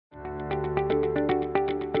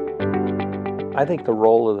I think the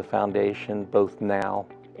role of the foundation, both now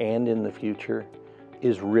and in the future,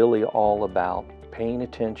 is really all about paying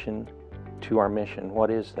attention to our mission. What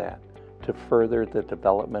is that? To further the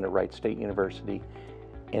development of Wright State University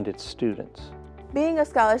and its students. Being a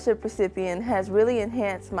scholarship recipient has really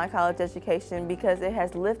enhanced my college education because it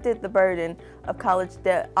has lifted the burden of college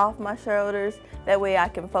debt off my shoulders. That way I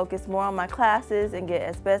can focus more on my classes and get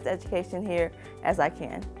as best education here as I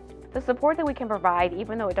can. The support that we can provide,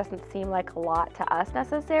 even though it doesn't seem like a lot to us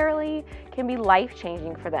necessarily, can be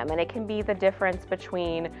life-changing for them, and it can be the difference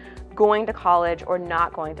between going to college or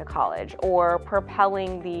not going to college, or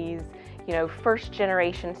propelling these,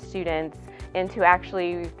 first-generation students into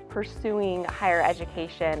actually pursuing higher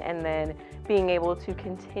education and then being able to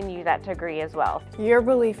continue that degree as well. Your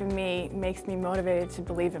belief in me makes me motivated to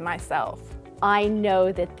believe in myself. I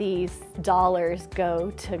know that these dollars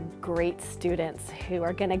go to great students who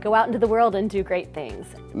are going to go out into the world and do great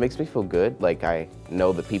things. It makes me feel good, like I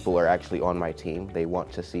know the people are actually on my team. They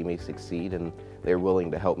want to see me succeed and they're willing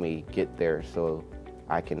to help me get there so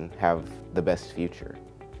I can have the best future.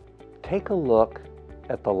 Take a look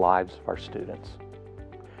at the lives of our students.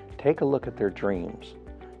 Take a look at their dreams.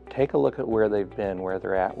 Take a look at where they've been, where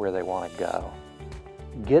they're at, where they want to go.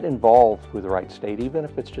 Get involved with Wright State, even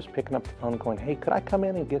if it's just picking up the phone and going, hey, could I come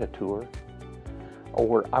in and get a tour?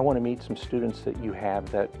 Or I want to meet some students that you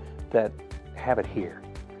have that have it here,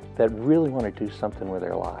 that really want to do something with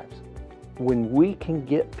their lives. When we can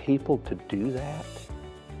get people to do that,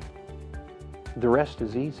 the rest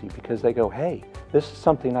is easy because they go, hey, this is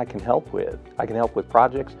something I can help with. I can help with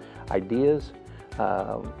projects, ideas,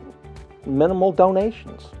 minimal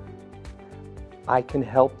donations. I can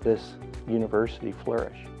help this university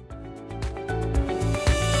flourish.